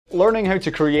Learning how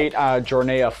to create a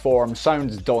Jornaya form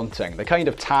sounds daunting, the kind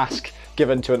of task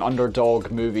given to an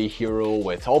underdog movie hero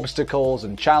with obstacles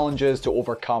and challenges to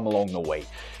overcome along the way.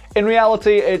 In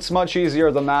reality, it's much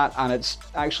easier than that, and it's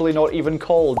actually not even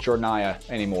called Jornaya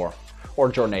anymore.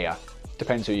 Or Jornaya,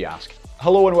 depends who you ask.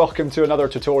 Hello and welcome to another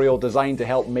tutorial designed to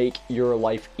help make your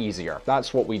life easier.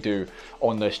 That's what we do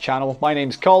on this channel. My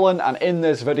name's Colin, and in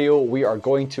this video we are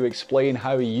going to explain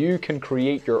how you can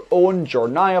create your own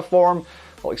Jornaya form.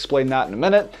 I'll explain that in a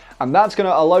minute, and that's going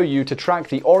to allow you to track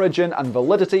the origin and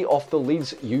validity of the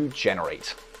leads you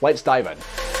generate. Let's dive in.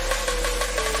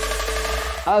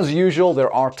 As usual,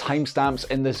 there are timestamps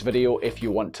in this video if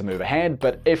you want to move ahead,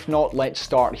 but if not, let's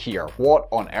start here. What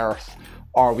on earth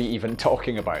are we even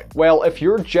talking about? Well, if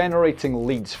you're generating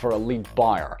leads for a lead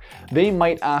buyer, they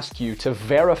might ask you to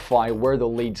verify where the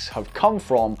leads have come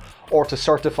from or to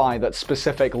certify that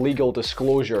specific legal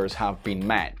disclosures have been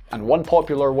met. And one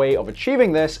popular way of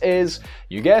achieving this is,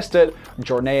 you guessed it,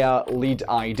 Jornaya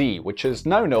LeadiD, which is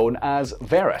now known as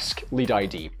Verisk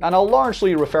LeadiD. And I'll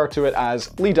largely refer to it as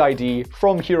LeadiD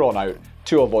from here on out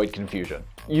to avoid confusion.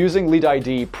 Using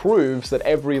LeadiD proves that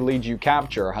every lead you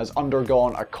capture has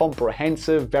undergone a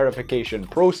comprehensive verification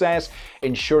process,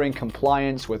 ensuring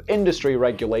compliance with industry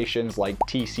regulations like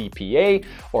TCPA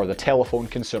or the Telephone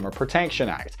Consumer Protection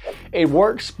Act. It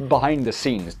works behind the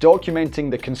scenes,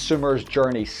 documenting the consumer's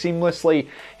journey seamlessly,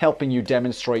 helping you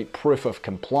demonstrate proof of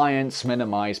compliance,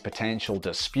 minimize potential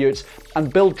disputes,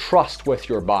 and build trust with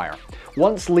your buyer.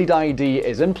 Once LeadiD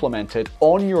is implemented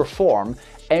on your form,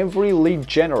 every lead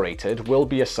generated will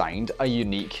be assigned a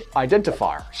unique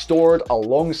identifier, stored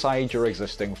alongside your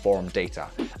existing form data.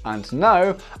 And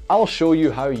now, I'll show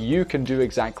you how you can do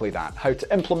exactly that, how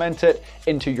to implement it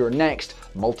into your next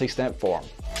multi-step form.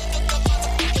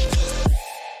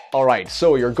 Alright,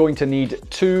 so you're going to need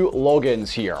two logins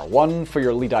here, one for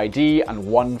your LeadiD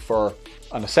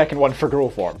and a second one for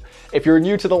Growform. If you're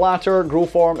new to the latter,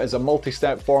 Growform is a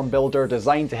multi-step form builder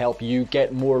designed to help you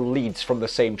get more leads from the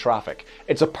same traffic.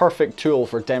 It's a perfect tool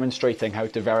for demonstrating how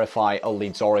to verify a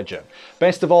lead's origin.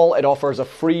 Best of all, it offers a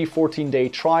free 14-day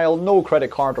trial, no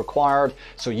credit card required,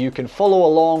 so you can follow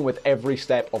along with every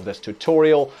step of this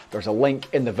tutorial. There's a link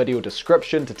in the video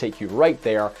description to take you right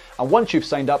there, and once you've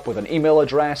signed up with an email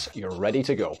address, you're ready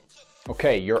to go.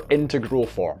 Okay, you're into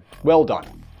Growform. Well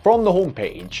done. From the home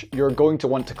page, you're going to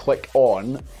want to click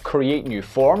on Create New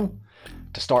Form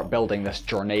to start building this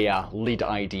Jornaya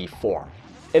LeadiD form.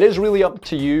 It is really up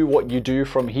to you what you do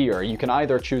from here. You can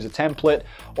either choose a template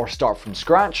or start from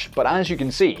scratch, but as you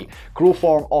can see,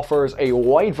 Growform offers a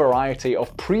wide variety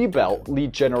of pre-built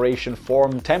lead generation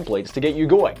form templates to get you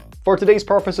going. For today's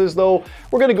purposes though,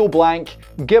 we're going to go blank,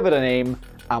 give it a name,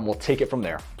 and we'll take it from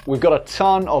there. We've got a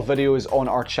ton of videos on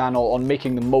our channel on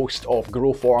making the most of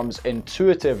Growform's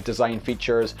intuitive design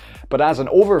features, but as an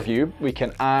overview, we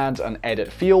can add and edit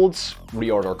fields,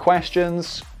 reorder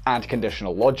questions, add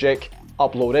conditional logic,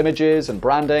 upload images and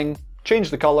branding,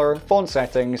 change the color, font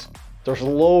settings. There's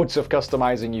loads of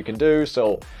customizing you can do,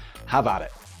 so have at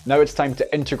it. Now it's time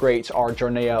to integrate our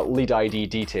Jornaya LeadiD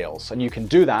details, and you can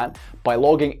do that by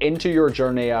logging into your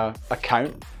Jornaya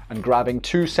account and grabbing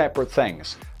two separate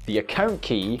things, the account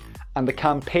key and the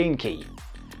campaign key.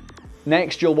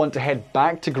 Next, you'll want to head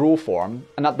back to Growform,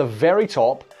 and at the very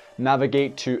top,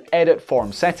 navigate to Edit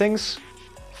Form Settings,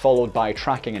 followed by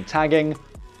Tracking and Tagging.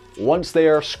 Once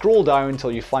there, scroll down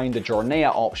until you find the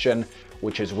Jornaya option,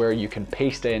 which is where you can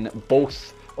paste in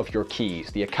both of your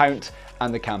keys, the account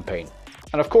and the campaign.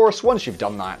 And of course, once you've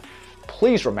done that,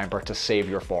 please remember to save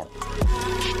your form.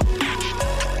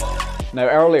 Now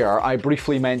earlier, I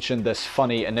briefly mentioned this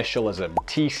funny initialism,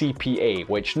 TCPA,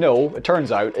 which it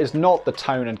turns out, is not the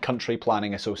Town and Country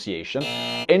Planning Association.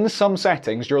 In some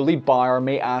settings, your lead buyer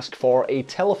may ask for a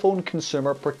Telephone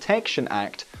Consumer Protection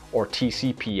Act, or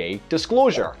TCPA,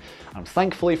 disclosure. And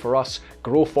thankfully for us,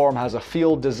 Growform has a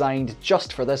field designed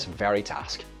just for this very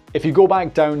task. If you go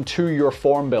back down to your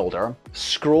form builder,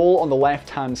 scroll on the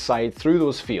left-hand side through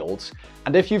those fields,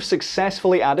 and if you've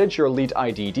successfully added your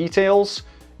LeadiD details,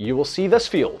 you will see this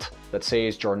field that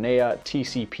says Jornaya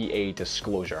TCPA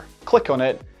disclosure. Click on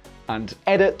it and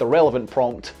edit the relevant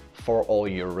prompt for all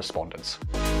your respondents.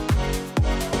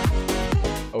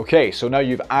 Okay, so now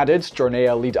you've added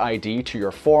Jornaya LeadiD to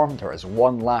your form, there is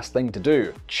one last thing to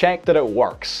do. Check that it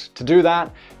works. To do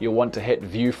that, you'll want to hit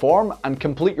View Form and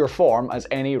complete your form as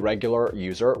any regular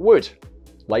user would,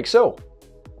 like so.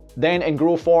 Then in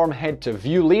Growform, head to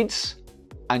View Leads,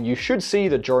 and you should see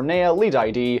the Jornaya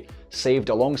LeadiD saved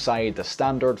alongside the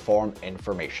standard form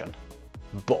information.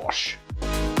 Bosh!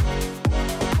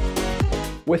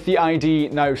 With the ID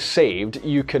now saved,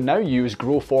 you can now use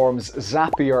Growform's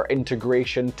Zapier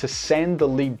integration to send the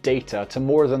lead data to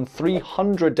more than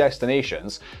 300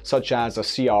 destinations, such as a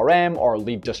CRM or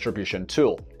lead distribution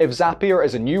tool. If Zapier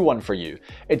is a new one for you,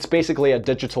 it's basically a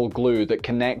digital glue that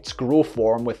connects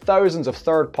Growform with thousands of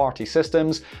third-party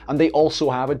systems, and they also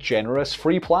have a generous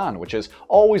free plan, which is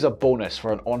always a bonus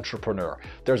for an entrepreneur.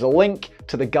 There's a link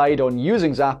to the guide on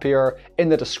using Zapier in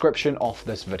the description of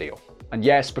this video. And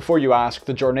yes, before you ask,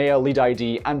 the Jornaya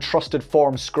LeadiD and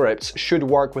TrustedForm scripts should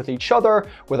work with each other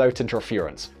without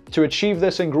interference. To achieve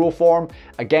this in Growform,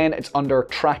 again, it's under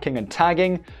tracking and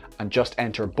tagging, and just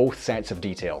enter both sets of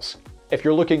details. If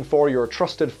you're looking for your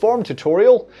TrustedForm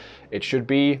tutorial, it should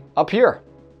be up here,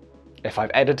 if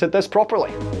I've edited this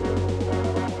properly.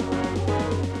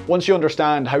 Once you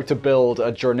understand how to build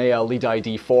a Jornaya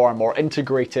LeadiD form or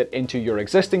integrate it into your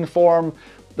existing form,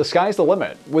 the sky's the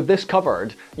limit. With this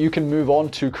covered, you can move on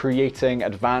to creating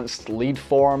advanced lead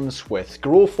forms with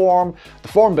Growform, the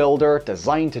form builder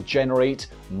designed to generate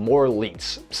more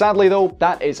leads. Sadly though,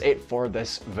 that is it for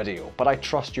this video, but I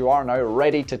trust you are now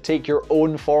ready to take your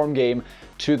own form game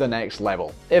to the next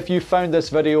level. If you found this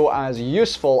video as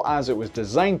useful as it was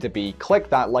designed to be, click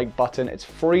that like button, it's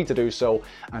free to do so,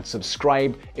 and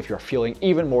subscribe if you're feeling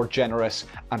even more generous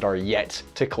and are yet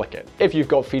to click it. If you've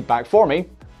got feedback for me,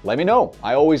 let me know.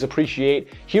 I always appreciate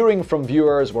hearing from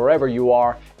viewers wherever you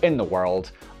are in the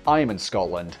world. I'm in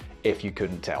Scotland, if you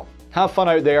couldn't tell. Have fun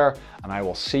out there, and I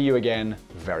will see you again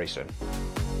very soon.